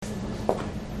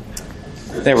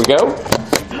There we go.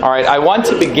 All right, I want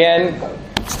to begin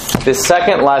this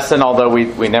second lesson, although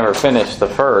we never finished the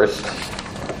first.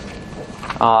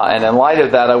 And in light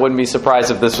of that, I wouldn't be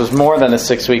surprised if this was more than a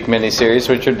 6-week mini-series,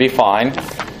 which would be fine.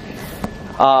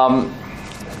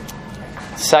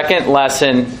 Second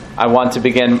lesson, I want to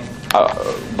begin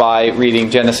by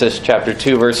reading Genesis chapter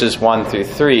 2, verses 1 through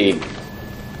 3.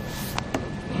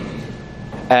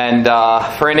 And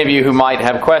for any of you who might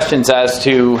have questions as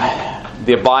to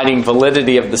the abiding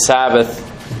validity of the Sabbath,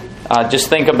 just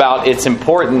think about its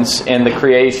importance in the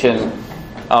creation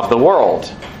of the world.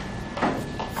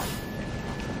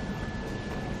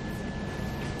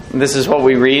 This is what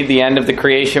we read, the end of the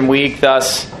creation week.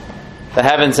 Thus, the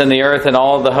heavens and the earth and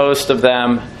all the host of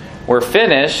them were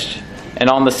finished. And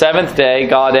on the seventh day,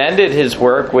 God ended His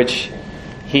work which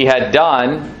He had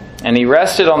done. And He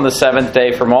rested on the seventh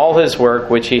day from all His work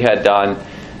which He had done.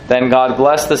 Then God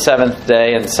blessed the seventh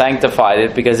day and sanctified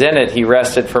it, because in it He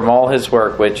rested from all His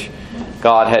work which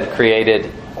God had created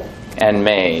and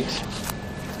made.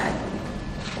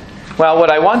 Well, what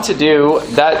I want to do,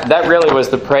 that really was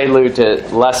the prelude to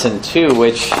lesson 2,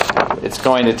 which it's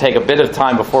going to take a bit of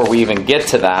time before we even get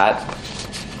to that.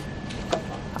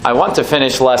 I want to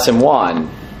finish lesson 1.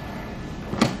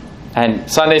 And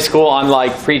Sunday school,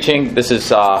 unlike preaching, this is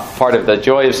part of the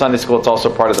joy of Sunday school. It's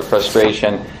also part of the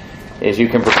frustration, is you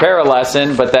can prepare a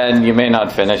lesson, but then you may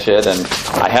not finish it. And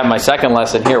I have my second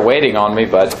lesson here waiting on me,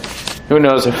 but who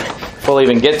knows if we'll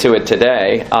even get to it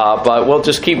today. But we'll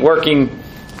just keep working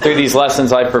through these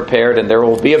lessons I've prepared, and there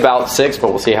will be about 6,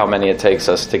 but we'll see how many it takes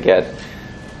us to get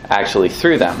actually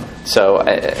through them. So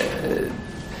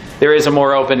there is a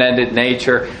more open-ended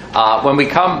nature. When we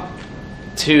come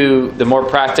to the more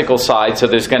practical side, so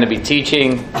there's going to be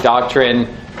teaching, doctrine,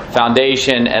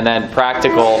 foundation, and then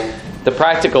practical. The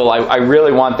practical, I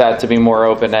really want that to be more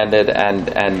open-ended, and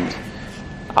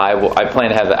I plan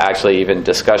to have actually even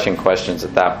discussion questions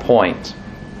at that point.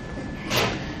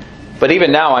 But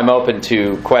even now, I'm open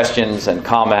to questions and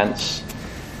comments.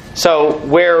 So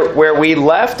where we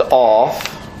left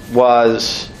off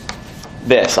was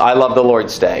this: I love the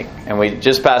Lord's Day. And we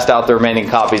just passed out the remaining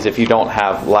copies if you don't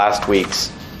have last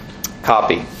week's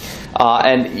copy.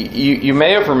 And you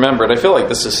may have remembered, I feel like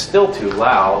this is still too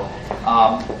loud.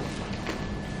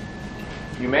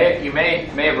 You may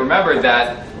have remembered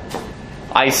that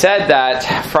I said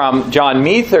that from John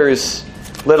Meether's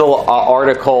little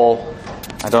article,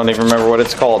 I don't even remember what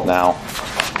it's called now.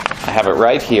 I have it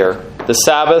right here. The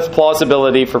Sabbath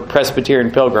Plausibility for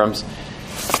Presbyterian Pilgrims.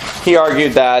 He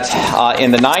argued that in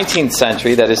the 19th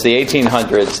century, that is the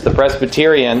 1800s, the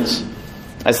Presbyterians,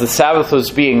 as the Sabbath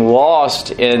was being lost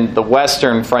in the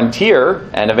western frontier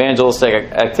and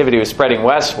evangelistic activity was spreading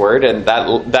westward, and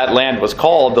that land was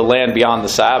called the land beyond the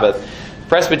Sabbath,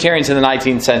 Presbyterians in the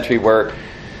 19th century were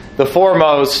the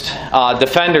foremost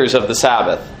defenders of the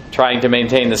Sabbath, trying to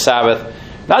maintain the Sabbath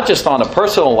not just on a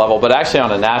personal level, but actually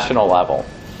on a national level.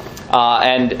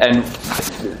 And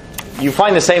you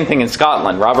find the same thing in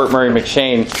Scotland. Robert Murray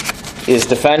McCheyne is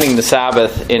defending the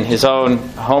Sabbath in his own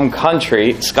home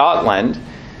country, Scotland,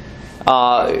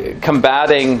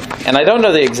 combating, and I don't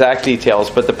know the exact details,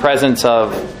 but the presence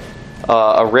of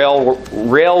a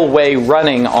railway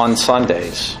running on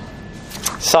Sundays.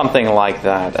 Something like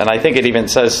that. And I think it even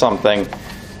says something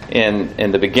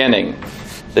in the beginning.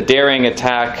 The daring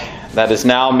attack that is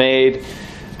now made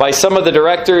by some of the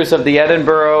directors of the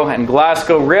Edinburgh and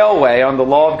Glasgow Railway on the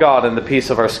law of God and the peace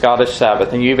of our Scottish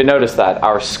Sabbath. And you even notice that,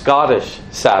 our Scottish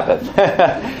Sabbath.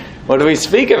 What do we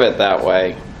speak of it that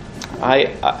way?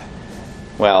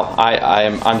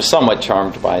 I'm somewhat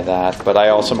charmed by that, but I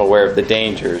also am aware of the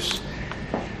dangers.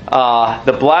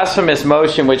 The blasphemous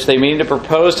motion which they mean to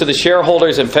propose to the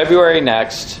shareholders in February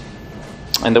next,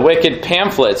 and the wicked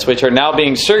pamphlets which are now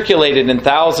being circulated in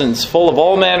thousands, full of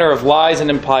all manner of lies and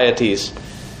impieties.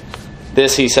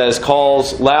 This, he says,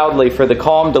 calls loudly for the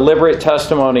calm, deliberate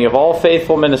testimony of all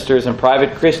faithful ministers and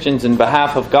private Christians in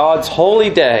behalf of God's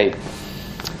holy day.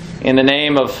 In the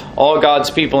name of all God's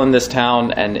people in this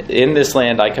town and in this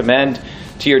land, I commend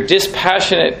to your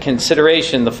dispassionate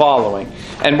consideration the following.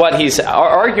 And what he's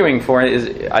arguing for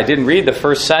is, I didn't read the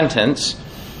first sentence,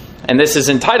 and this is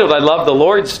entitled, I Love the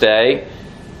Lord's Day.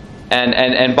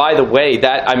 And by the way,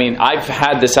 I've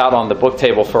had this out on the book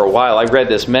table for a while. I read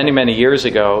this many, many years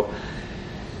ago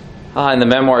in the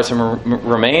Memoirs and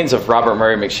Remains of Robert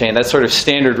Murray McCheyne. That's sort of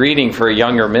standard reading for a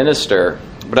younger minister.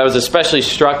 But I was especially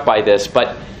struck by this.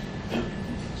 But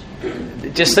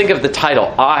just think of the title,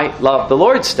 I Love the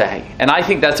Lord's Day. And I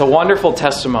think that's a wonderful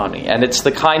testimony. And it's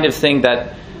the kind of thing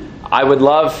that I would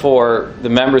love for the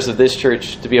members of this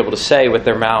church to be able to say with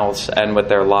their mouths and with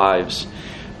their lives.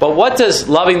 But what does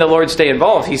loving the Lord's Day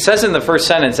involve? He says in the first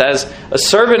sentence, as a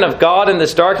servant of God in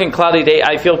this dark and cloudy day,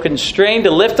 I feel constrained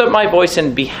to lift up my voice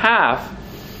in behalf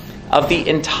of the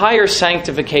entire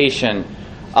sanctification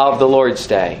of the Lord's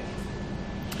Day.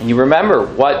 And you remember,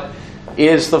 what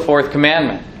is the fourth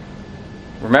commandment?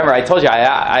 Remember, I told you,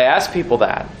 I asked people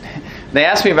that. They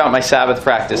asked me about my Sabbath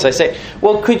practice. I say,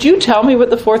 well, could you tell me what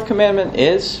the fourth commandment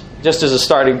is? Just as a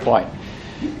starting point.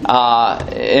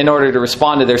 In order to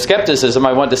respond to their skepticism,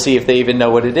 I want to see if they even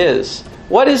know what it is.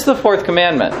 What is the fourth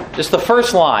commandment? Just the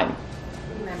first line.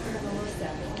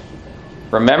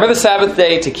 Remember the Sabbath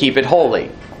day to keep it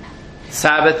holy.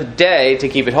 Sabbath day to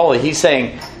keep it holy. He's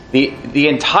saying the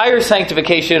entire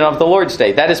sanctification of the Lord's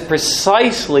Day. That is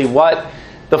precisely what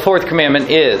the fourth commandment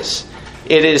is.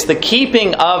 It is the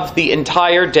keeping of the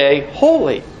entire day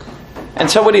holy.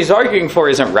 And so what he's arguing for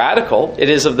isn't radical. It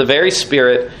is of the very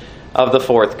spirit of the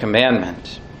fourth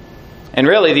commandment. And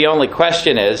really the only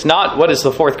question is not what does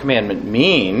the fourth commandment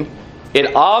mean.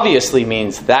 It obviously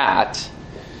means that.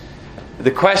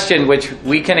 The question which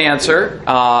we can answer,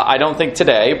 I don't think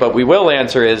today, but we will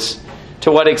answer, is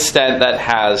to what extent that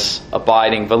has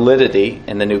abiding validity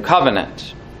in the new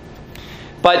covenant.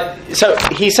 But so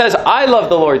he says, I love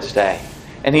the Lord's Day.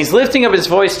 And he's lifting up his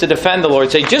voice to defend the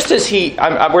Lord's Day, just as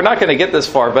we're not going to get this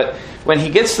far, but when he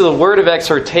gets to the word of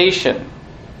exhortation,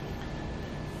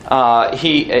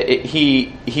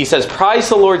 he says, prize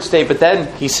the Lord's Day, but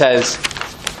then he says,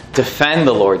 defend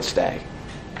the Lord's Day.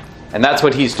 And that's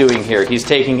what he's doing here. He's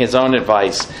taking his own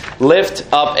advice. Lift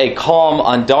up a calm,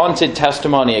 undaunted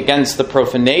testimony against the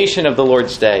profanation of the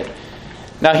Lord's Day.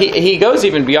 Now, he goes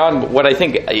even beyond what I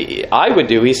think I would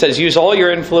do. He says, use all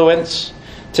your influence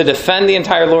to defend the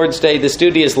entire Lord's Day. This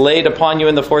duty is laid upon you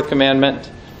in the fourth commandment.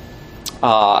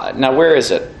 Now, where is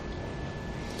it?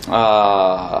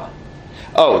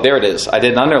 Oh, there it is. I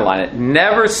didn't underline it.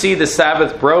 Never see the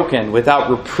Sabbath broken without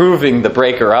reproving the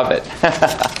breaker of it.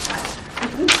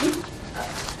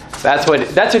 That's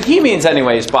what he means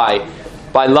anyways by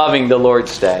loving the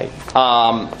Lord's Day.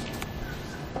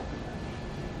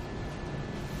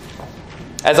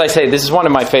 As I say, this is one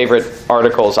of my favorite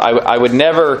articles. I would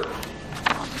never,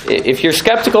 if you're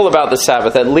skeptical about the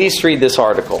Sabbath, at least read this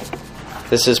article.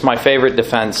 This is my favorite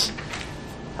defense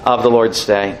of the Lord's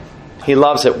Day. He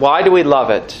loves it. Why do we love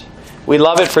it? We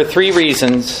love it for three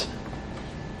reasons.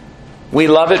 We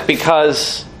love it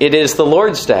because it is the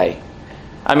Lord's Day.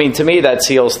 I mean, to me, that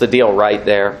seals the deal right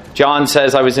there. John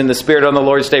says, I was in the Spirit on the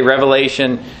Lord's Day,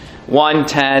 Revelation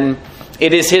 1:10.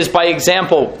 It is his by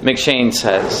example, McShane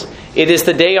says. It is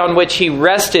the day on which he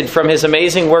rested from his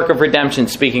amazing work of redemption,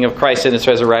 speaking of Christ and his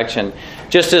resurrection.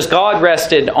 Just as God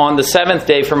rested on the seventh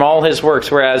day from all his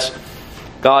works, wherefore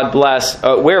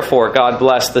God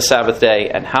blessed the Sabbath day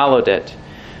and hallowed it.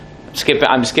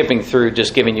 I'm skipping through,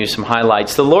 just giving you some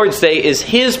highlights. The Lord's Day is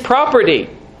his property.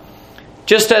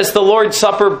 Just as the Lord's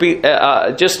Supper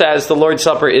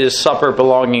is supper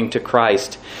belonging to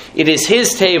Christ. It is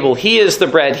his table. He is the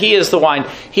bread. He is the wine.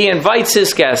 He invites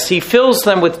his guests. He fills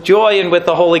them with joy and with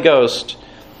the Holy Ghost.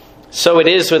 So it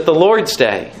is with the Lord's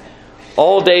Day.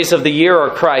 All days of the year are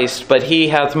Christ, but he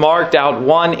hath marked out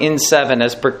one in 7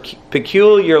 as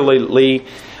peculiarly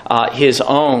his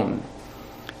own.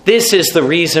 This is the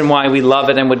reason why we love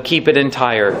it and would keep it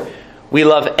entire. We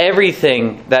love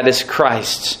everything that is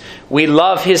Christ's. We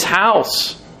love his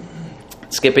house.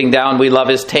 Skipping down, we love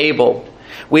his table.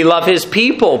 We love his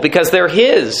people because they're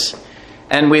his.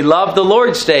 And we love the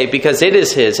Lord's Day because it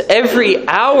is his. Every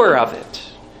hour of it.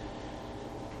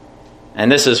 And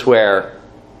this is where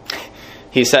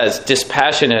he says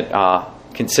dispassionate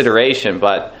consideration,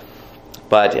 but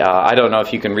I don't know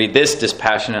if you can read this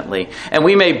dispassionately. And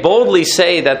we may boldly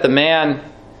say that that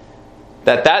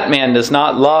man does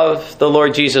not love the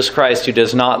Lord Jesus Christ who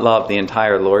does not love the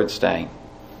entire Lord's Day.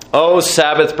 O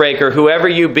Sabbath breaker, whoever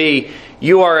you be,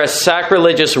 you are a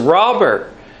sacrilegious robber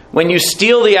when you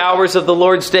steal the hours of the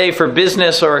Lord's Day for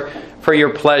business or for your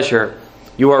pleasure.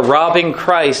 You are robbing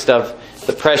Christ of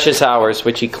the precious hours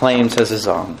which he claims as his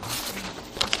own.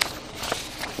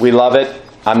 We love it.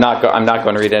 I'm not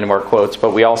going to read any more quotes,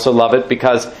 but we also love it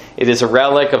because it is a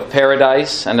relic of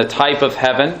paradise and a type of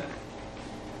heaven.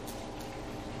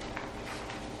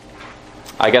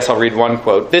 I guess I'll read one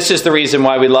quote. This is the reason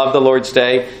why we love the Lord's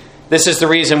Day. This is the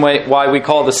reason why we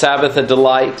call the Sabbath a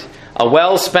delight. A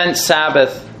well-spent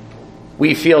Sabbath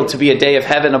we feel to be a day of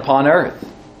heaven upon earth.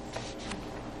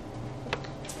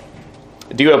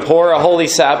 Do you abhor a holy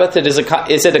Sabbath? Is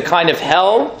it a kind of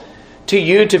hell to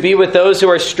you to be with those who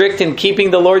are strict in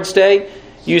keeping the Lord's Day?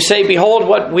 You say, behold,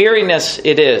 what weariness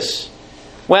it is.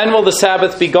 When will the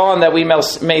Sabbath be gone that we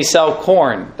may sell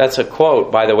corn? That's a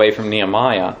quote, by the way, from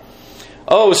Nehemiah.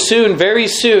 Oh, soon, very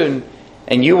soon,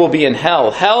 and you will be in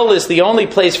hell. Hell is the only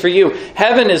place for you.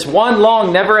 Heaven is one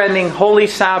long, never-ending holy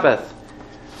Sabbath.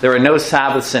 There are no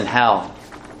Sabbaths in hell.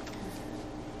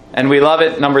 And we love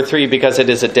it, number 3, because it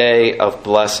is a day of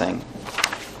blessing.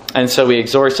 And so he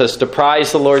exhorts us to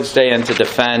prize the Lord's Day and to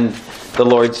defend the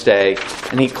Lord's Day.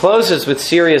 And he closes with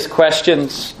serious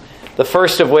questions, the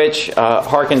first of which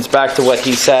harkens back to what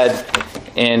he said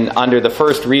under the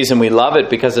first reason we love it,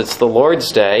 because it's the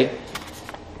Lord's Day.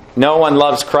 No one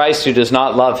loves Christ who does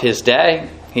not love his day,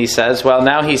 he says. Well,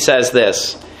 now he says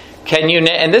this.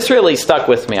 And this really stuck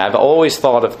with me. I've always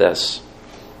thought of this.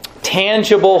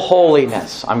 Tangible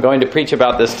holiness. I'm going to preach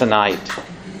about this tonight.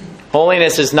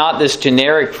 Holiness is not this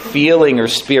generic feeling or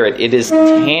spirit. It is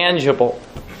tangible.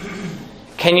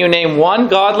 Can you name one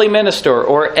godly minister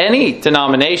or any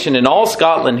denomination in all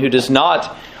Scotland who does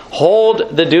not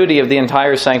hold the duty of the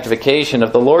entire sanctification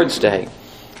of the Lord's Day?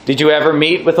 Did you ever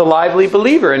meet with a lively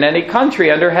believer in any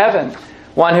country under heaven?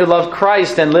 One who loved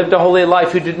Christ and lived a holy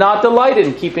life, who did not delight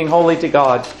in keeping holy to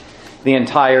God the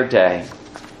entire day?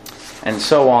 And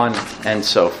so on and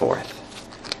so forth.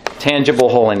 Tangible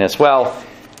holiness. Well,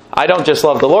 I don't just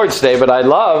love the Lord's Day, but I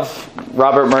love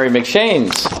Robert Murray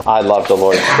McShane's I Love the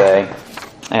Lord's Day.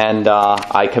 And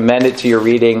I commend it to your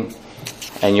reading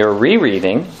and your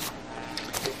rereading.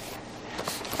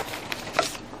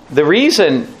 The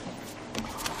reason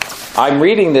I'm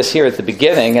reading this here at the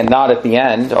beginning and not at the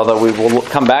end, although we will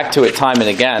come back to it time and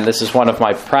again, this is one of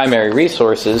my primary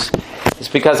resources, is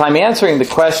because I'm answering the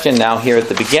question now here at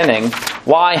the beginning,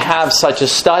 why have such a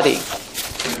study?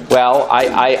 Well,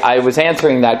 I was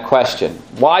answering that question.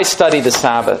 Why study the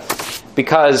Sabbath?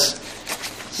 Because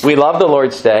we love the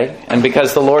Lord's Day, and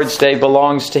because the Lord's Day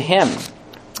belongs to Him.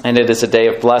 And it is a day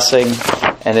of blessing,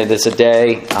 and it is a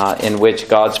day in which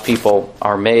God's people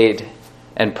are made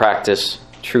and practice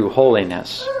true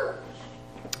holiness.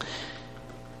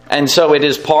 And so it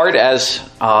is part, as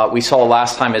we saw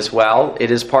last time as well, it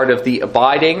is part of the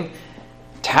abiding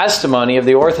testimony of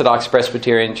the Orthodox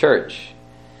Presbyterian Church.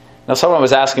 Now, someone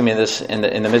was asking me this in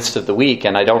the midst of the week,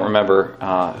 and I don't remember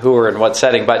who or in what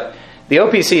setting, but the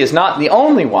OPC is not the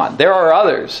only one. There are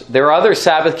others. There are other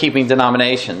Sabbath-keeping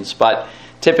denominations, but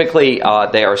typically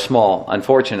they are small,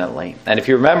 unfortunately. And if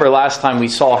you remember last time, we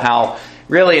saw how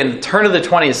really in the turn of the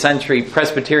 20th century,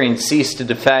 Presbyterians ceased to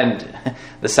defend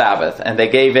the Sabbath, and they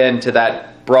gave in to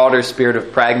that broader spirit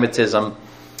of pragmatism,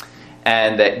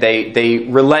 and they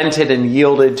relented and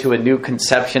yielded to a new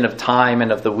conception of time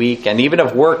and of the week, and even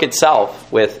of work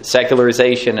itself, with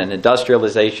secularization and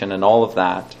industrialization and all of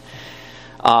that.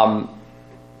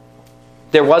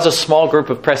 There was a small group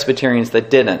of Presbyterians that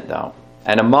didn't, though,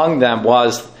 and among them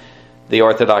was the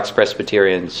Orthodox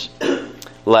Presbyterians,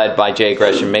 led by J.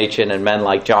 Gresham Machen and men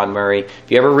like John Murray. If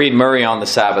you ever read Murray on the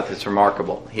Sabbath, it's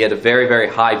remarkable. He had a very, very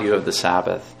high view of the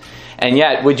Sabbath. And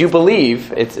yet, would you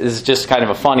believe, it's just kind of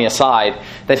a funny aside,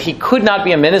 that he could not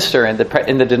be a minister in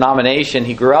the denomination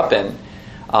he grew up in,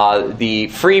 the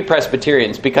Free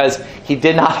Presbyterians, because he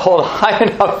did not hold a high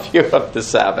enough view of the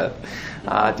Sabbath.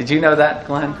 Did you know that,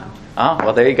 Glenn? Oh,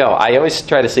 well, there you go. I always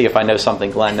try to see if I know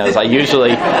something Glenn knows. I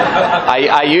usually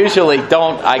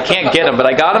don't. I can't get him, but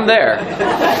I got him there.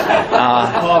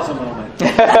 Pause a moment.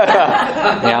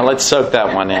 Yeah, let's soak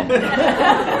that one in.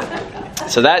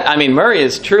 So Murray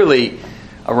is truly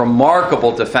a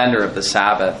remarkable defender of the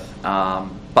Sabbath.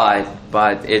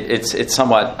 But it's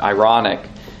somewhat ironic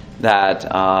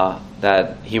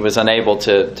that he was unable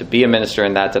to be a minister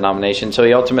in that denomination. So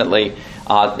he ultimately,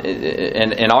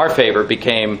 in our favor,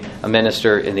 became a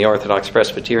minister in the Orthodox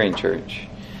Presbyterian Church,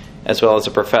 as well as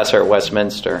a professor at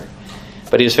Westminster.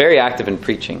 But he was very active in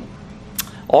preaching.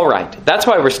 All right, that's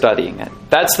why we're studying it.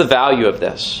 That's the value of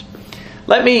this.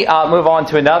 Let me move on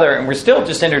to another, and we're still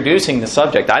just introducing the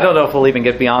subject. I don't know if we'll even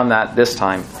get beyond that this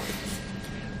time.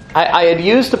 I had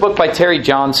used a book by Terry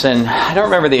Johnson. I don't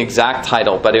remember the exact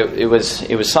title, but it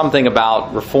was something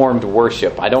about Reformed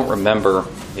worship. I don't remember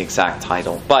the exact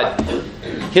title. But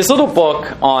his little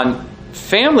book on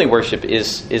family worship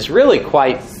is really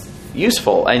quite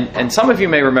useful. And some of you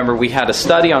may remember we had a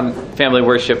study on family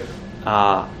worship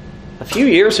a few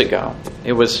years ago.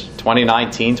 It was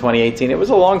 2019, 2018. It was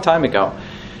a long time ago.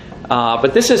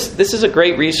 But this is a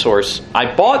great resource.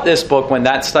 I bought this book when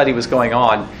that study was going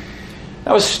on.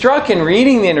 I was struck in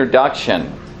reading the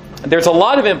introduction. There's a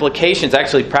lot of implications,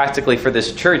 actually, practically for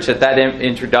this church that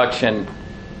introduction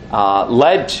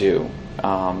led to.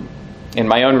 In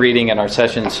my own reading and our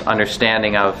session's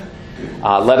understanding of,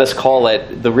 let us call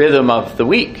it the rhythm of the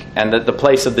week, and the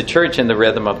place of the church in the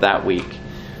rhythm of that week.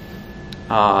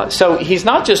 So he's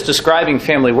not just describing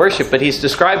family worship, but he's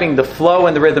describing the flow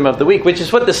and the rhythm of the week, which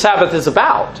is what the Sabbath is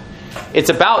about. It's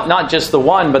about not just the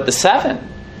one, but the 7.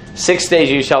 6 days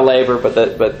you shall labor, but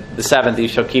the 7th you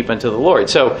shall keep unto the Lord.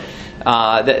 So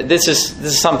this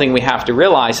is something we have to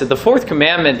realize, that the 4th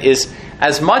commandment is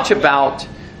as much about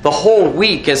the whole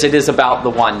week as it is about the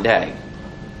one day.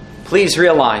 Please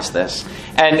realize this.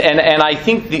 And I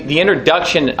think the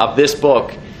introduction of this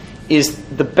book is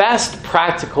the best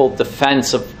practical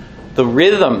defense of the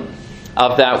rhythm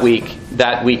of that week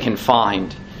that we can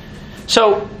find.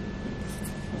 So,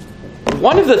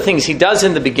 one of the things he does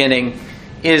in the beginning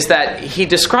is that he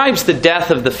describes the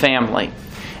death of the family.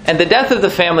 And the death of the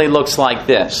family looks like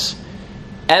this.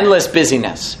 Endless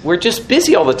busyness. We're just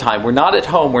busy all the time. We're not at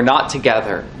home. We're not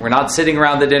together. We're not sitting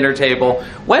around the dinner table.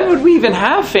 When would we even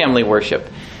have family worship?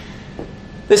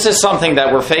 This is something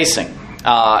that we're facing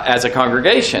as a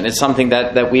congregation. It's something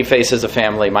that we face as a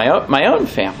family, my own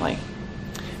family.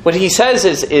 What he says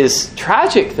is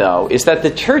tragic, though, is that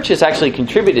the church has actually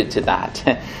contributed to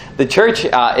that. The church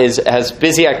has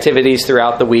busy activities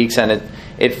throughout the weeks, and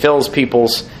it fills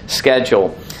people's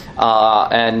schedule,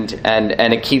 and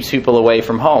it keeps people away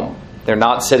from home. They're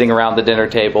not sitting around the dinner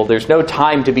table. There's no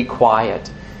time to be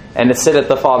quiet and to sit at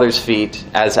the Father's feet,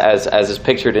 as is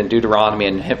pictured in Deuteronomy,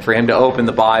 and for him to open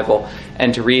the Bible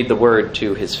and to read the Word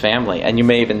to his family. And you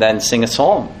may even then sing a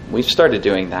psalm. We've started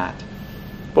doing that.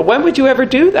 But when would you ever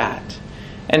do that?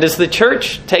 And does the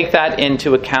church take that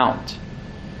into account?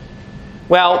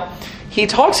 Well, he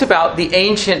talks about the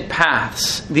ancient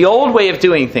paths, the old way of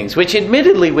doing things, which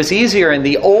admittedly was easier in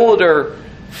the older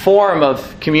form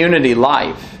of community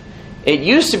life. It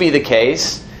used to be the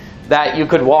case that you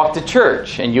could walk to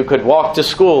church, and you could walk to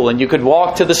school, and you could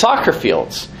walk to the soccer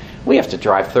fields. We have to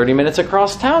drive 30 minutes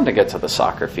across town to get to the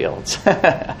soccer fields.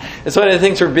 It's one of the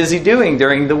things we're busy doing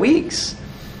during the weeks.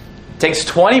 It takes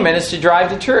 20 minutes to drive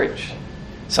to church.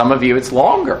 Some of you, it's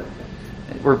longer.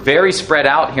 We're very spread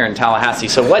out here in Tallahassee.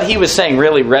 So what he was saying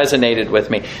really resonated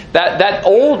with me. That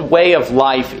old way of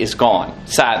life is gone,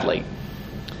 sadly.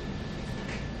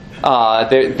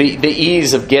 The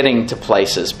ease of getting to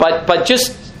places. But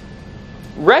just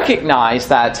recognize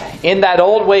that in that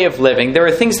old way of living, there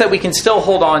are things that we can still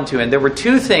hold on to. And there were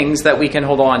 2 things that we can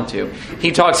hold on to.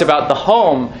 He talks about the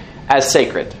home as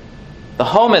sacred. The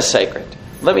home is sacred.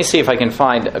 Let me see if I can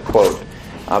find a quote,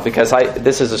 because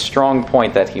this is a strong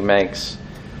point that he makes.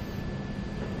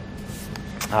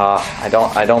 I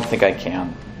don't think I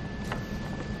can.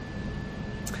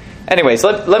 Anyways,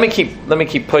 let me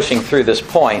keep pushing through this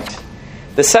point.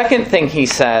 The second thing he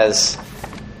says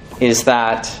is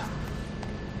that,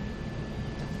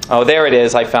 there it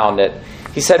is, I found it.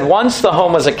 He said, once the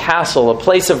home was a castle, a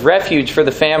place of refuge for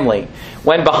the family,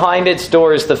 when behind its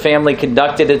doors the family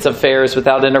conducted its affairs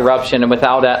without interruption and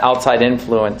without outside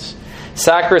influence.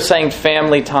 Sacrosanct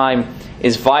family time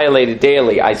is violated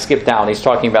daily. I skipped down. He's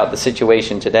talking about the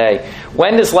situation today.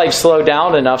 When does life slow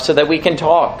down enough so that we can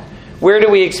talk? Where do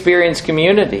we experience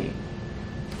community?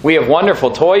 We have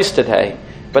wonderful toys today,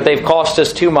 but they've cost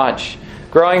us too much.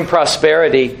 Growing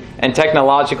prosperity and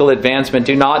technological advancement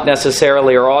do not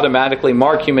necessarily or automatically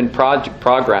mark human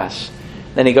progress.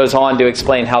 Then he goes on to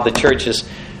explain how the church has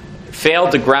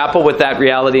failed to grapple with that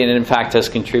reality and in fact has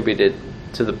contributed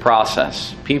to the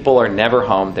process. People are never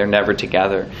home. They're never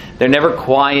together. They're never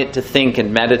quiet to think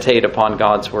and meditate upon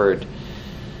God's Word.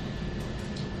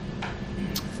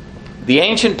 The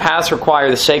ancient paths require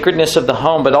the sacredness of the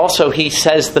home, but also, he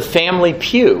says, the family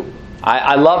pew.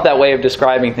 I love that way of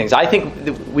describing things. I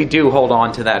think we do hold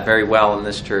on to that very well in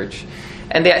this church.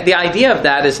 And the idea of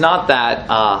that is not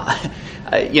that,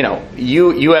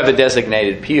 you have a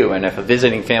designated pew, and if a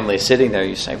visiting family is sitting there,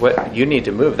 you say, "What? You need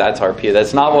to move. That's our pew."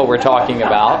 That's not what we're talking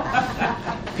about.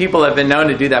 People have been known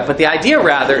to do that. But the idea,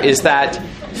 rather, is that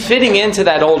fitting into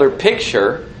that older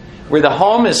picture, where the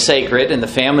home is sacred and the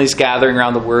family's gathering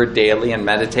around the Word daily and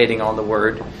meditating on the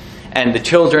Word, and the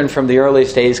children from the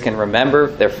earliest days can remember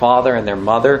their father and their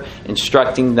mother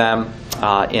instructing them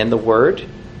in the Word.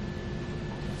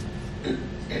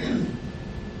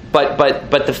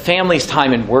 But the family's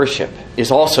time in worship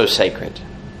is also sacred.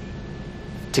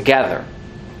 Together,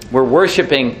 we're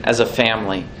worshiping as a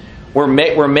family. We're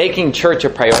making church a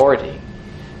priority.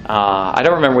 I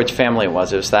don't remember which family it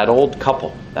was. It was that old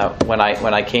couple that when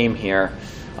I came here.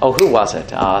 Oh, who was it?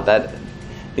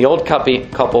 The old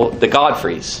couple, the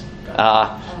Godfreys.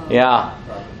 Yeah,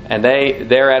 and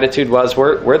their attitude was,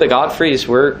 we're the Godfreys.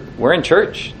 We're in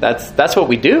church. That's what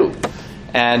we do.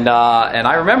 And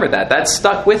I remember that. That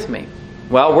stuck with me.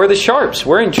 Well, we're the Sharps.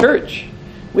 We're in church.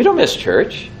 We don't miss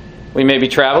church. We may be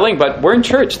traveling, but we're in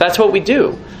church. That's what we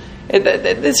do.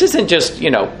 This isn't just,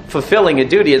 fulfilling a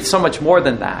duty. It's so much more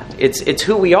than that. It's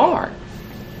who we are.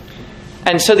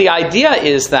 And so the idea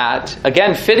is that,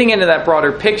 again, fitting into that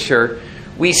broader picture,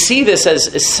 we see this as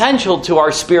essential to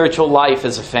our spiritual life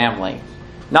as a family.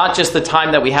 Not just the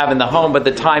time that we have in the home, but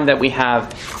the time that we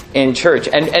have in church.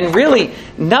 And really,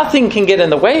 nothing can get in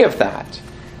the way of that.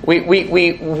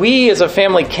 We as a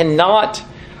family cannot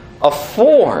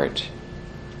afford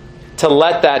to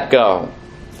let that go.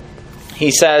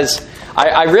 He says,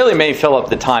 I really may fill up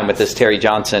the time with this Terry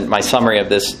Johnson, my summary of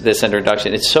this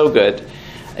introduction. It's so good.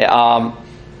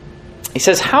 He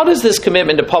says, how does this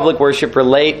commitment to public worship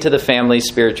relate to the family's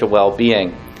spiritual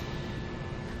well-being?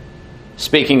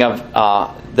 Speaking of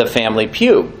the family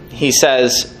pew, he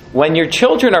says, when your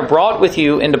children are brought with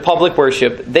you into public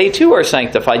worship, they too are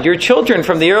sanctified. Your children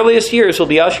from the earliest years will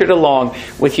be ushered along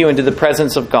with you into the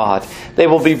presence of God. They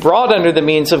will be brought under the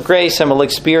means of grace and will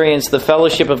experience the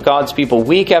fellowship of God's people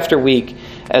week after week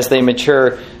as they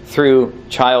mature through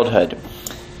childhood.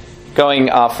 Going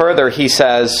further, he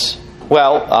says,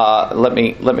 let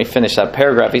me finish that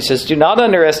paragraph. He says, do not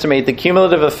underestimate the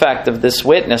cumulative effect of this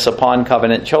witness upon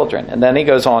covenant children. And then he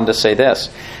goes on to say this.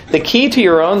 The key to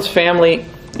your own family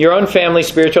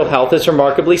spiritual health is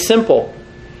remarkably simple.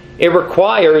 It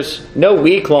requires no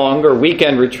week-long or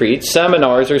weekend retreats,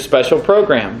 seminars, or special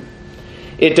program.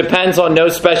 It depends on no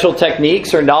special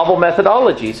techniques or novel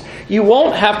methodologies. You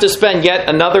won't have to spend yet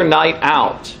another night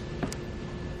out.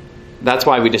 That's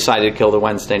why we decided to kill the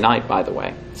Wednesday night, by the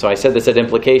way. So I said this had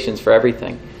implications for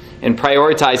everything. In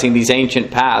prioritizing these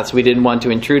ancient paths, we didn't want to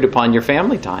intrude upon your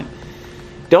family time.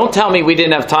 Don't tell me we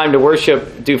didn't have time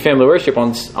to do family worship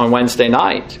on Wednesday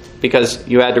night because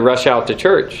you had to rush out to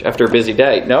church after a busy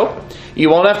day. Nope. You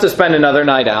won't have to spend another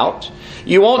night out.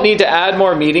 You won't need to add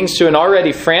more meetings to an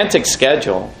already frantic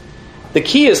schedule. The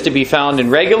key is to be found in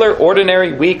regular,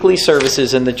 ordinary, weekly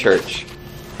services in the church.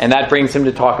 And that brings him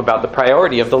to talk about the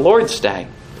priority of the Lord's Day.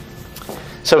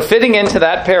 So fitting into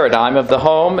that paradigm of the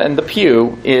home and the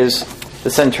pew is the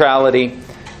centrality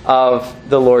of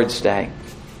the Lord's Day.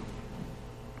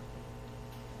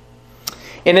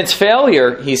 In its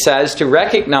failure, he says, to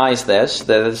recognize this,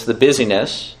 that is the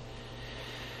busyness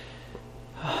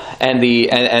and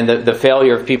the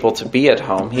failure of people to be at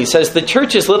home, he says the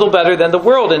church is little better than the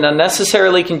world in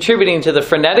unnecessarily contributing to the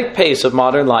frenetic pace of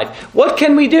modern life. What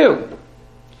can we do?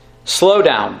 Slow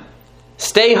down.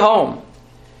 Stay home.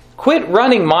 Quit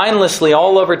running mindlessly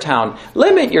all over town.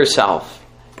 Limit yourself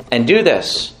and do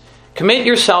this. Commit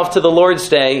yourself to the Lord's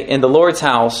Day in the Lord's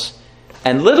house,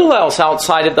 and little else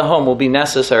outside of the home will be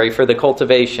necessary for the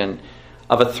cultivation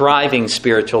of a thriving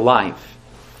spiritual life.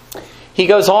 He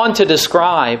goes on to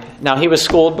describe, now he was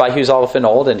schooled by Hughes Oliphant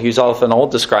Old, and Hughes Oliphant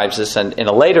Old describes this in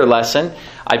a later lesson.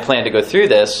 I plan to go through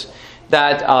this,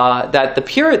 that the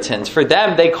Puritans, for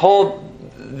them, they called,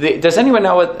 does anyone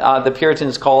know what the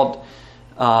Puritans called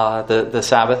the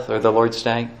Sabbath or the Lord's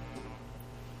Day?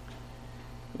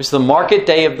 It was the market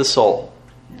day of the soul.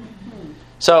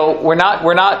 So we're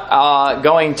not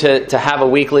going to have a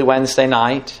weekly Wednesday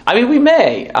night. I mean, we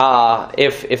may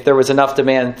if there was enough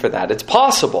demand for that. It's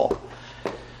possible,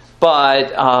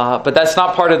 but that's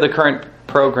not part of the current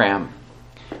program.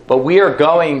 But we are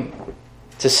going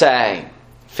to say,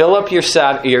 fill up your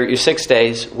 6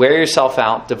 days, wear yourself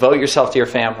out, devote yourself to your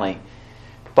family.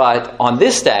 But on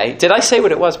this day, did I say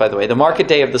what it was, by the way? The market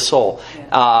day of the soul.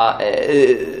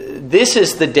 This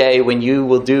is the day when you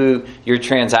will do your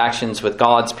transactions with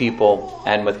God's people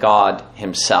and with God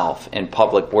Himself in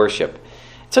public worship.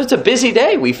 So it's a busy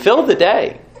day. We fill the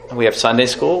day. We have Sunday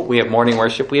school, we have morning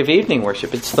worship, we have evening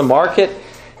worship. It's the market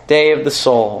day of the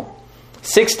soul.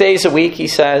 6 days a week, he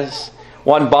says,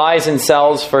 one buys and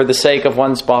sells for the sake of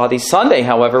one's body. Sunday,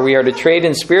 however, we are to trade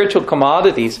in spiritual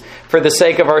commodities for the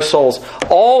sake of our souls.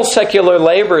 All secular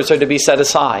labors are to be set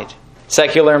aside.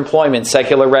 Secular employment,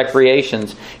 secular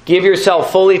recreations. Give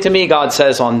yourself fully to me, God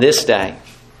says, on this day.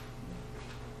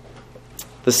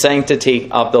 The sanctity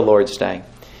of the Lord's Day.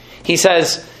 He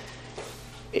says,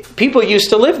 people used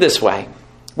to live this way.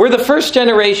 We're the first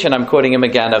generation, I'm quoting him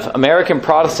again, of American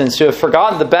Protestants who have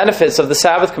forgotten the benefits of the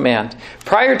Sabbath command.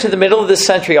 Prior to the middle of this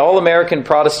century, all American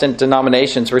Protestant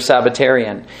denominations were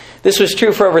Sabbatarian. This was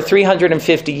true for over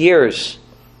 350 years.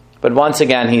 But once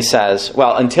again, he says,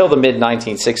 until the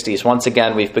mid-1960s, once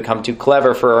again, we've become too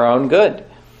clever for our own good.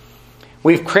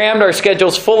 We've crammed our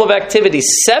schedules full of activities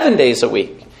 7 days a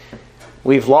week.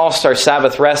 We've lost our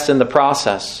Sabbath rest in the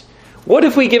process. What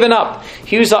have we given up?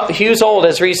 Hughes Old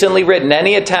has recently written,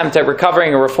 any attempt at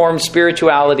recovering a reformed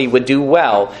spirituality would do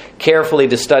well carefully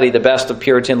to study the best of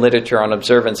Puritan literature on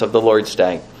observance of the Lord's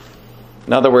Day.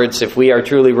 In other words, if we are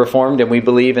truly reformed and we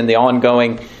believe in the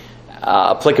ongoing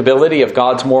applicability of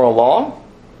God's moral law,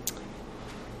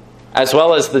 as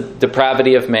well as the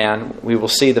depravity of man, we will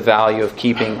see the value of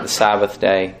keeping the Sabbath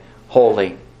day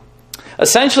holy.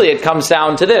 Essentially, it comes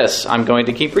down to this. I'm going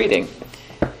to keep reading.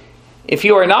 If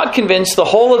you are not convinced the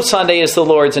whole of Sunday is the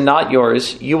Lord's and not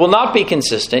yours, you will not be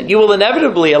consistent. You will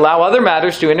inevitably allow other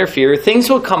matters to interfere. Things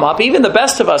will come up. Even the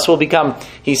best of us will become,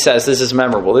 he says, this is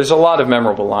memorable. There's a lot of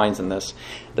memorable lines in this.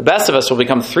 The best of us will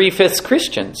become 3/5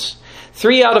 Christians.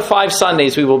 3 out of 5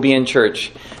 Sundays we will be in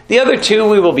church. The other 2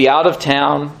 we will be out of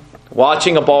town,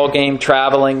 watching a ball game,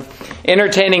 traveling,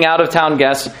 entertaining out-of-town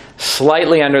guests,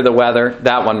 slightly under the weather.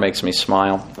 That one makes me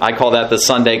smile. I call that the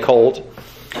Sunday cold.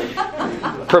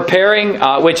 Preparing,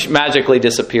 which magically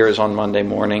disappears on Monday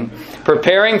morning.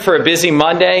 Preparing for a busy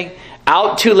Monday,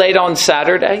 out too late on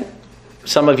Saturday.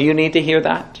 Some of you need to hear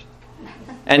that.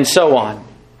 And so on.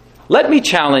 Let me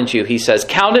challenge you, he says.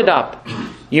 Count it up.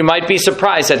 You might be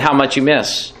surprised at how much you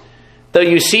miss. Though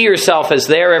you see yourself as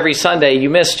there every Sunday, you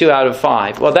miss 2 out of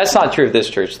 5. Well, that's not true of this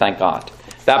church, thank God.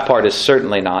 That part is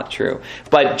certainly not true.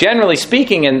 But generally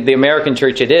speaking, in the American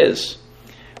church, it is.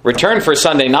 Return for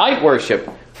Sunday night worship.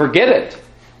 Forget it.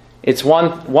 It's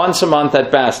once a month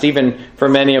at best, even for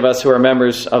many of us who are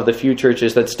members of the few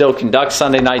churches that still conduct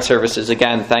Sunday night services.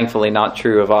 Again, thankfully not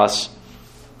true of us.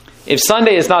 If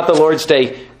Sunday is not the Lord's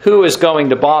day, who is going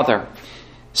to bother?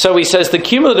 So he says the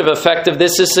cumulative effect of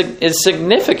this is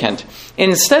significant.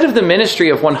 Instead of the ministry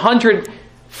of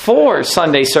 104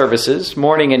 Sunday services,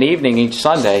 morning and evening each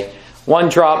Sunday, one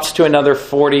drops to under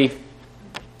 45,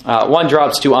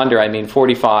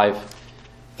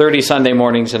 30 Sunday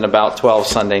mornings and about 12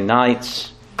 Sunday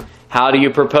nights. How do you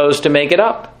propose to make it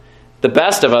up? The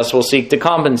best of us will seek to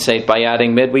compensate by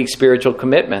adding midweek spiritual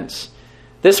commitments.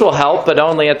 This will help, but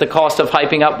only at the cost of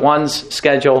hyping up one's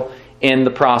schedule in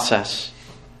the process.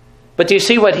 But do you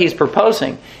see what he's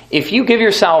proposing? If you give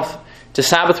yourself to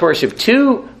Sabbath worship,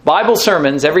 2 Bible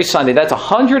sermons every Sunday, that's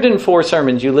 104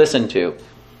 sermons you listen to.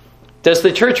 Does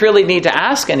the church really need to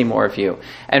ask any more of you?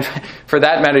 And for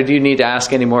that matter, do you need to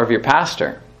ask any more of your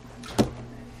pastor?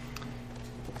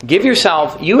 Give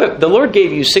yourself, the Lord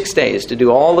gave you 6 days to do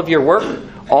all of your work,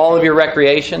 all of your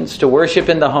recreations, to worship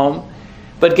in the home.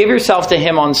 But give yourself to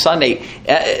Him on Sunday.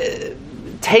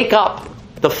 Take up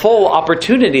the full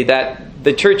opportunity that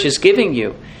the church is giving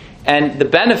you. And the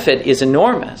benefit is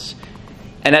enormous.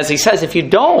 And as he says, if you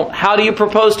don't, how do you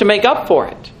propose to make up for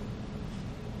it?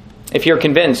 If you're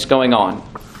convinced going on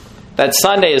that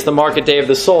Sunday is the market day of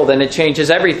the soul, then it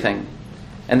changes everything.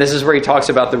 And this is where he talks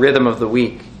about the rhythm of the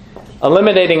week.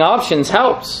 Eliminating options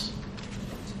helps,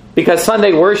 because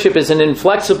Sunday worship is an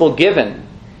inflexible given.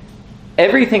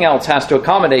 Everything else has to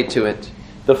accommodate to it.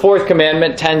 The 4th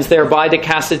commandment tends thereby to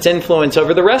cast its influence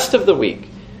over the rest of the week.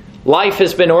 Life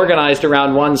has been organized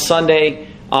around one's Sunday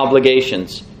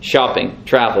obligations. Shopping,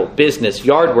 travel, business,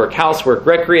 yard work, housework,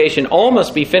 recreation, all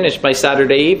must be finished by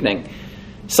Saturday evening.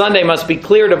 Sunday must be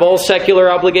cleared of all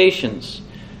secular obligations.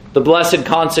 The blessed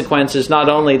consequence is not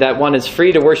only that one is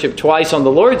free to worship twice on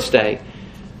the Lord's Day,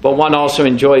 but one also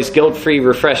enjoys guilt-free,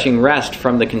 refreshing rest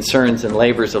from the concerns and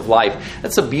labors of life.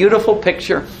 That's a beautiful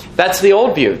picture. That's the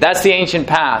old view. That's the ancient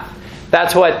path.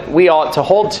 That's what we ought to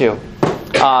hold to.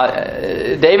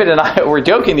 David and I were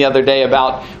joking the other day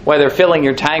about whether filling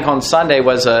your tank on Sunday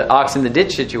was an ox in the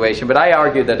ditch situation, but I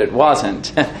argued that it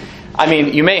wasn't. I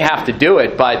mean, you may have to do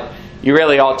it, but you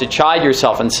really ought to chide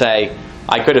yourself and say,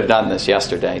 I could have done this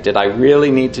yesterday. Did I really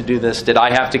need to do this? Did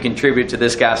I have to contribute to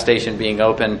this gas station being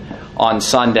open on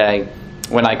Sunday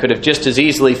when I could have just as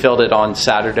easily filled it on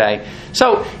Saturday?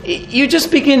 So you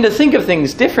just begin to think of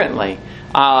things differently.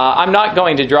 I'm not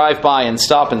going to drive by and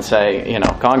stop and say,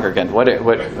 congregant, what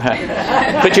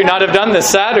could you not have done this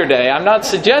Saturday? I'm not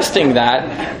suggesting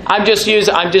that. I'm just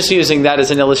using that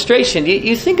as an illustration.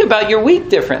 You think about your week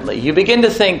differently. You begin to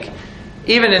think,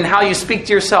 even in how you speak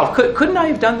to yourself, couldn't I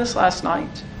have done this last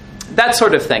night? That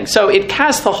sort of thing. So it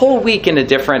casts the whole week in a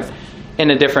different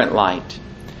light.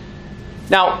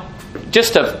 Now,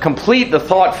 just to complete the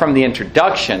thought from the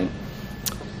introduction,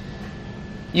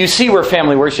 you see where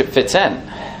family worship fits in.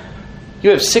 You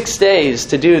have 6 days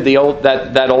to do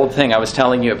that old thing I was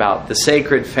telling you about, the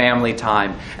sacred family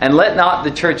time. And let not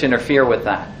the church interfere with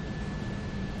that.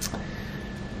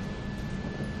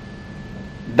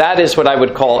 That is what I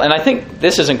would call, and I think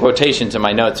this is in quotations in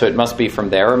my notes, so it must be from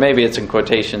there, or maybe it's in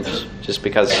quotations just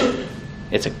because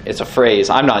it's a phrase.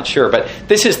 I'm not sure, but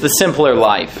this is the simpler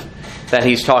life that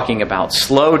he's talking about.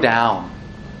 Slow down.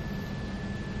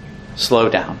 Slow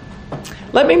down.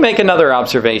 Let me make another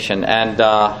observation, and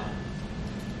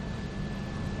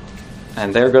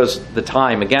there goes the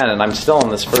time again, and I'm still on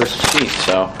this first sheet,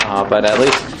 but at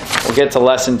least we'll get to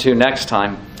lesson 2 next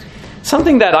time.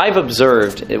 Something that I've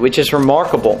observed, which is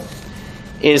remarkable,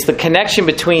 is the connection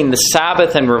between the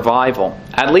Sabbath and revival,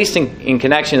 at least in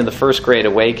connection to the First Great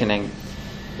Awakening.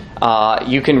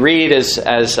 You can read,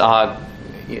 as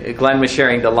Glenn was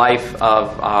sharing, the life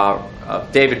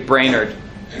of David Brainerd,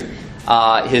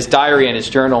 his diary and his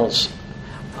journals.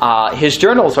 His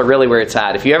journals are really where it's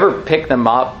at. If you ever pick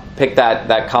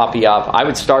that copy up, I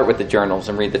would start with the journals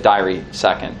and read the diary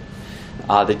second.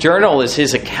 The journal is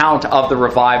his account of the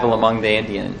revival among the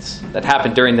Indians that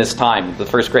happened during this time, the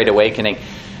First Great Awakening.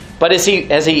 But as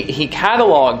he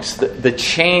catalogs the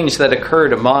change that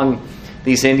occurred among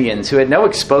these Indians who had no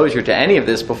exposure to any of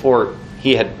this before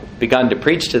he had begun to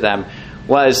preach to them,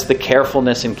 was the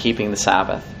carefulness in keeping the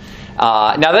Sabbath.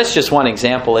 Now that's just one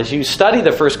example. As you study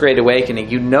the First Great Awakening,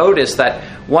 you notice that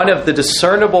one of the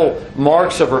discernible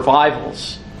marks of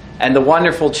revivals and the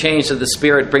wonderful change that the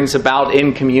Spirit brings about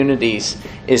in communities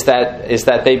is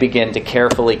that they begin to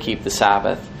carefully keep the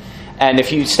Sabbath. And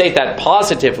if you state that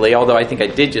positively, although I think I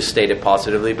did just state it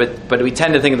positively, but we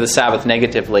tend to think of the Sabbath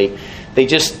negatively, they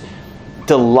just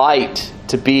delight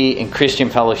to be in Christian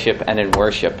fellowship and in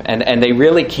worship. And they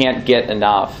really can't get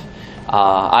enough.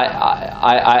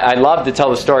 I love to tell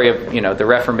the story of the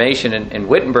Reformation in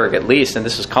Wittenberg, at least, and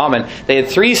this is common. They had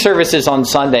 3 services on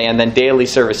Sunday and then daily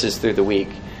services through the week.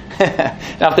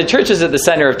 Now, if the church is at the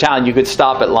center of town, you could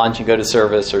stop at lunch and go to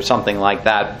service or something like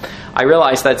that. I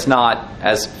realize that's not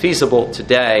as feasible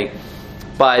today,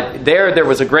 but there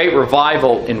was a great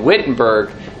revival in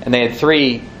Wittenberg, and they had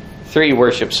three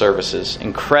worship services.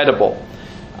 Incredible.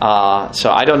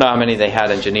 So I don't know how many they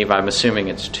had in Geneva. I'm assuming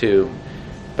it's 2,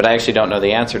 but I actually don't know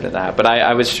the answer to that. But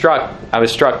I was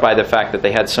struck by the fact that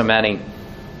they had so many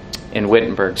in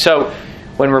Wittenberg. So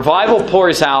when revival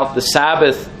pours out, the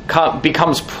Sabbath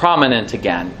becomes prominent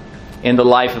again in the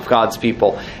life of God's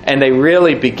people, and they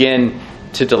really begin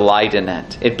to delight in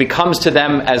it. It becomes to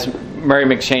them, as Murray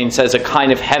McCheyne says, a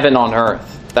kind of heaven on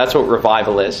earth. That's what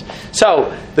revival is.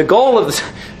 So the goal of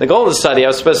the study, I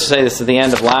was supposed to say this at the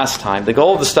end of last time, the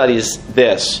goal of the study is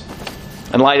this,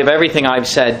 in light of everything I've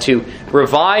said, to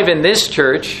revive in this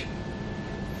church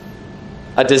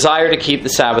a desire to keep the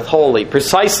Sabbath holy.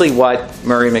 Precisely what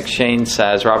Murray McCheyne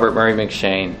says, Robert Murray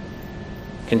McCheyne,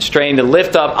 constrained to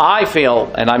lift up, I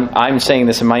feel, and I'm saying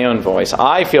this in my own voice,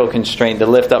 I feel constrained to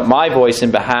lift up my voice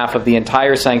in behalf of the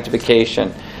entire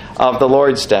sanctification of the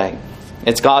Lord's Day.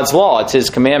 It's God's law, it's His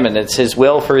commandment, it's His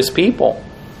will for His people.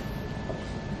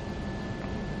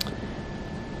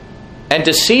 And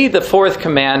to see the 4th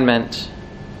commandment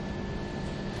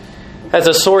as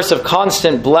a source of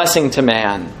constant blessing to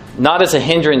man, not as a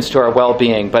hindrance to our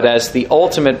well-being, but as the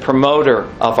ultimate promoter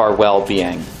of our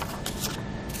well-being.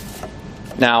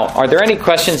 Now, are there any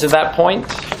questions at that point?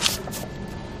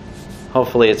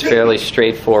 Hopefully it's fairly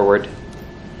straightforward.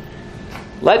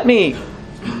 Let me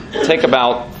take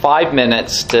about 5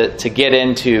 minutes to get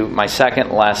into my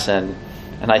second lesson,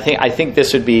 and I think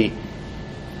this would be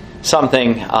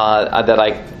something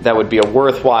that would be a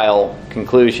worthwhile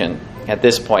conclusion at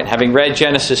this point. Having read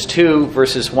Genesis 2,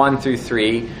 verses 1 through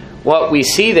 3, what we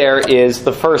see there is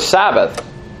the first Sabbath.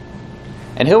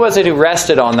 And who was it who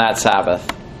rested on that Sabbath?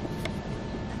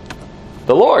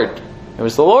 The Lord. It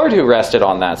was the Lord who rested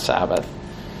on that Sabbath.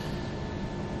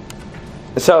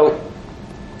 So,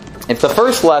 if the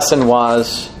first lesson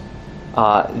was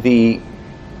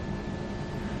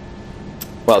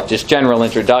just general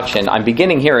introduction, I'm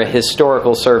beginning here a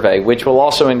historical survey, which will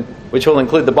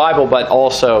include the Bible, but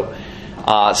also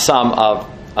some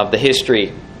of the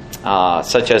history,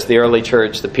 such as the early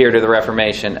church, the period of the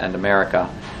Reformation, and America,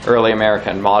 early America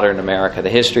and modern America, the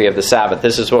history of the Sabbath.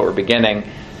 This is what we're beginning.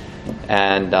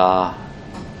 And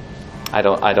I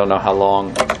don't know how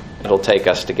long it'll take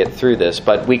us to get through this,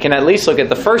 but we can at least look at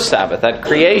the first Sabbath, at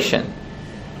creation.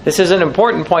 This is an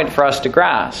important point for us to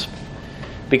grasp,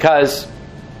 because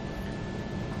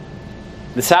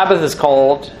the Sabbath is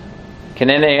called, can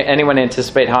anyone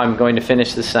anticipate how I'm going to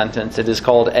finish this sentence? It is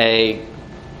called a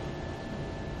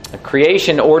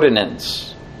creation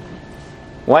ordinance.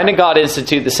 When did God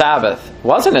institute the Sabbath? It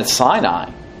wasn't at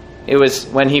Sinai. It was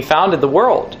when He founded the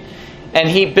world. And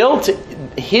He built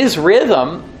His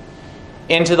rhythm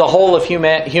into the whole of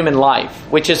human life,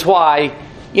 which is why,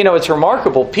 it's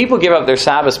remarkable. People give up their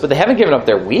Sabbaths, but they haven't given up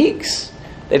their weeks.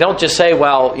 They don't just say,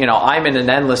 I'm in an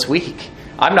endless week.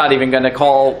 I'm not even going to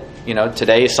call,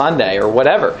 today Sunday or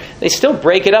whatever. They still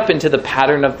break it up into the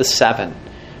pattern of the 7.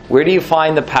 Where do you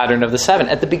find the pattern of the 7?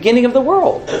 At the beginning of the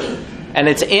world. And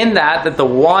it's in that the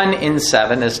 1 in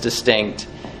 7 is distinct,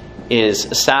 is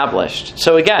established.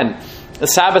 So again, the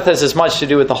Sabbath has as much to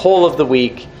do with the whole of the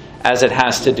week as it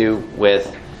has to do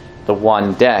with the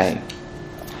one day.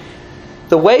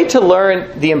 The way to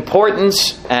learn the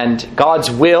importance and God's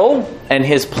will and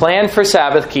His plan for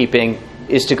Sabbath keeping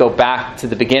is to go back to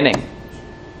the beginning.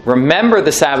 Remember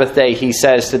the Sabbath day, He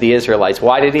says to the Israelites.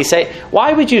 Why did He say?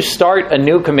 Why would you start a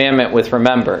new commandment with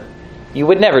remember? You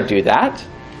would never do that.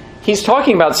 He's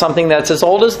talking about something that's as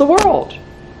old as the world.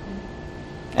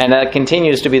 And that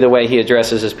continues to be the way He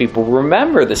addresses His people.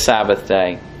 Remember the Sabbath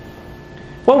day.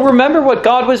 Well, remember what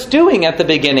God was doing at the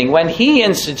beginning when He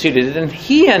instituted it and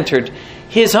He entered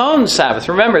His own Sabbath.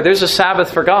 Remember, there's a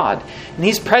Sabbath for God, and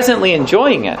He's presently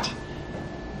enjoying it.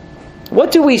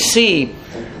 What do we see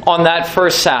on that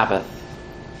first Sabbath?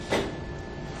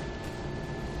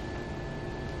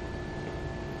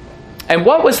 And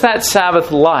what was that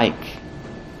Sabbath like?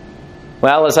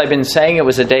 Well, as I've been saying, it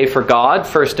was a day for God,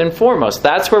 first and foremost.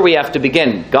 That's where we have to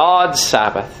begin, God's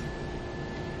Sabbath.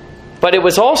 But it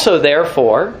was also,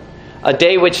 therefore, a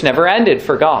day which never ended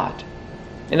for God.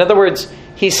 In other words,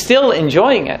 He's still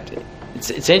enjoying it.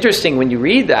 It's interesting when you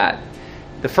read that.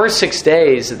 The first 6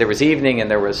 days, there was evening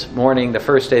and there was morning. The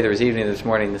first day, there was evening, there was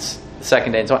morning. The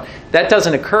second day, and so on. That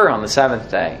doesn't occur on the seventh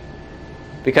day,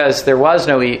 because there was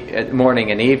no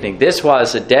morning and evening. This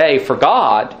was a day for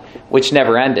God which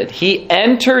never ended. He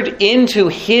entered into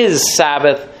His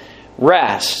Sabbath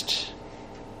rest.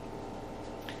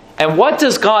 And what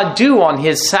does God do on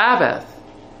His Sabbath?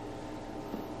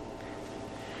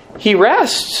 He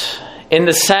rests in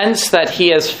the sense that He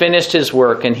has finished His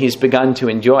work and He's begun to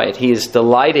enjoy it. He is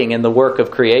delighting in the work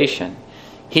of creation.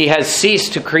 He has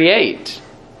ceased to create,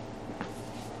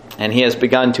 and He has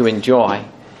begun to enjoy.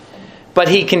 But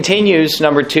He continues,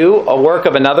 number 2, a work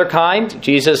of another kind.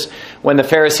 Jesus, when the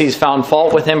Pharisees found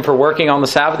fault with Him for working on the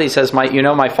Sabbath, He says,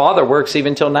 my Father works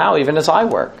even till now, even as I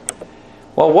work.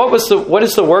 Well, what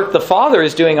is the work the Father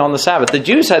is doing on the Sabbath? The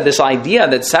Jews had this idea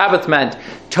that Sabbath meant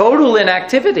total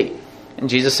inactivity. And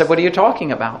Jesus said, what are you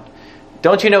talking about?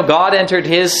 Don't you know God entered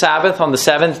His Sabbath on the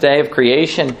seventh day of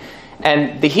creation?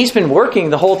 And He's been working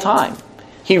the whole time.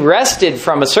 He rested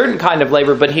from a certain kind of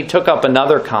labor, but He took up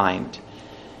another kind.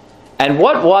 And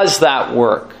what was that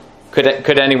work?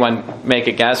 Could anyone make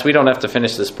a guess? We don't have to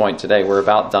finish this point today. We're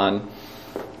about done.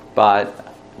 But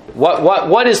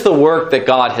what is the work that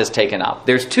God has taken up?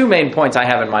 There's 2 main points I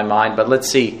have in my mind, but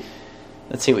let's see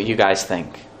what you guys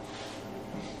think.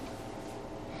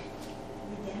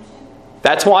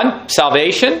 That's one.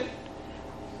 Salvation.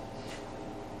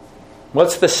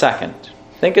 What's the second?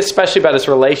 Think especially about His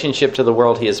relationship to the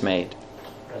world He has made.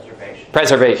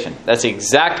 Preservation. That's the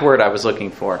exact word I was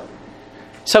looking for.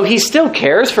 So He still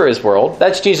cares for His world.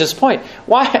 That's Jesus' point.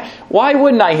 Why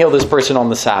wouldn't I heal this person on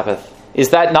the Sabbath? Is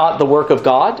that not the work of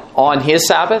God on His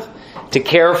Sabbath? To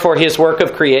care for His work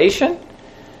of creation?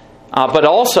 But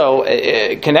also,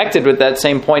 connected with that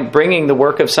same point, bringing the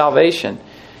work of salvation.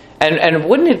 And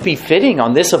wouldn't it be fitting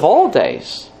on this of all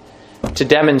days to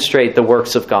demonstrate the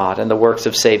works of God and the works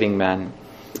of saving men?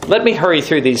 Let me hurry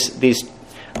through these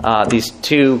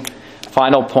 2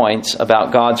 final points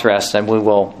about God's rest, and we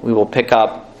will pick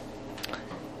up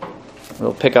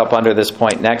under this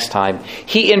point next time.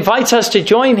 He invites us to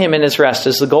join Him in His rest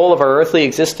as the goal of our earthly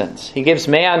existence. He gives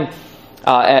man.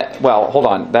 Hold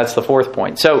on. That's the 4th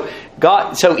point. So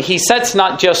He sets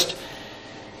not just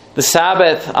the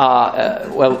Sabbath.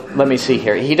 Let me see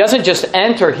here. He doesn't just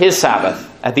enter His Sabbath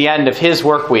at the end of His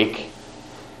work week,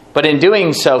 but in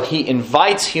doing so, He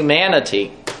invites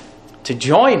humanity to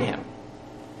join Him,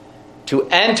 to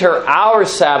enter our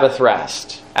Sabbath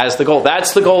rest as the goal.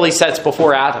 That's the goal He sets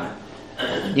before Adam.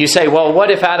 You say, well, what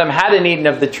if Adam hadn't eaten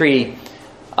of the tree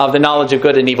of the knowledge of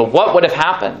good and evil? What would have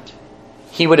happened?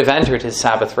 He would have entered his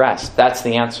Sabbath rest. That's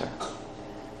the answer.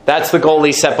 That's the goal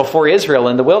He set before Israel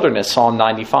in the wilderness, Psalm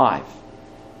 95.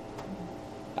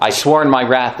 I swore in my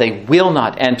wrath, they will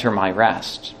not enter my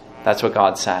rest. That's what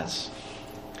God says.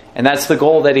 And that's the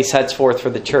goal that He sets forth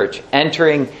for the church,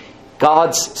 entering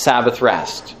God's Sabbath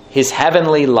rest, His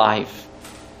heavenly life.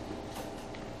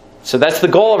 So that's the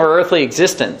goal of our earthly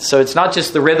existence. So it's not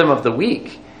just the rhythm of the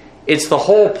week. It's the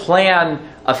whole plan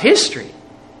of history.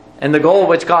 And the goal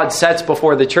which God sets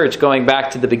before the church going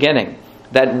back to the beginning.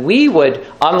 That we would,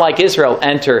 unlike Israel,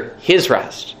 enter His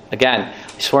rest. Again,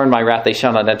 I swore in my wrath they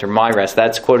shall not enter my rest.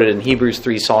 That's quoted in Hebrews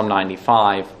 3, Psalm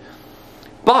 95.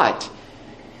 But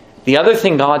the other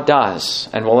thing God does,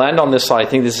 and we'll end on this slide, I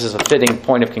think this is a fitting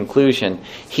point of conclusion.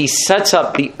 He sets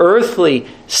up the earthly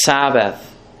Sabbath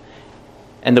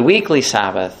and the weekly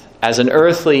Sabbath as an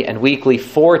earthly and weekly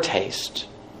foretaste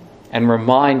and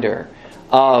reminder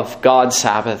of God's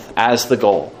Sabbath as the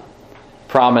goal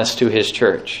promised to His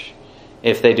church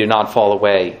if they do not fall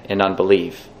away in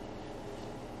unbelief.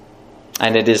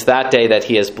 And it is that day that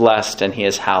He has blessed and He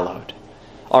has hallowed.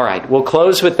 All right, we'll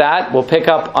close with that. We'll pick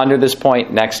up under this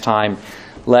point next time.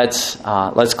 Let's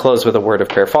close with a word of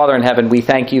prayer. Father in heaven, we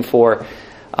thank you for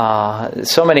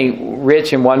so many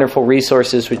rich and wonderful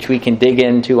resources which we can dig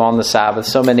into on the Sabbath.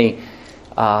 So many,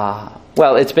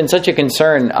 it's been such a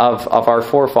concern of our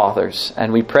forefathers.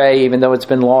 And we pray, even though it's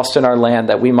been lost in our land,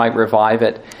 that we might revive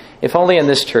it, if only in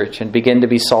this church, and begin to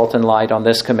be salt and light on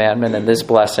this commandment and this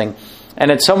blessing. And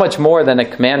it's so much more than a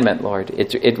commandment, Lord.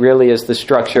 It really is the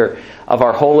structure of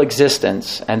our whole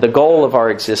existence and the goal of our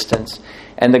existence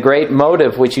and the great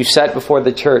motive which you set before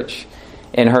the church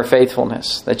in her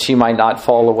faithfulness, that she might not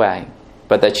fall away,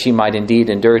 but that she might indeed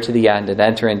endure to the end and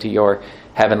enter into your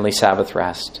heavenly Sabbath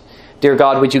rest. Dear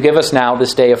God, would you give us now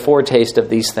this day a foretaste of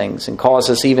these things and cause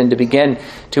us even to begin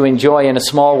to enjoy in a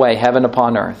small way heaven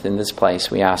upon earth in this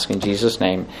place, we ask in Jesus'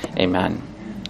 name, amen.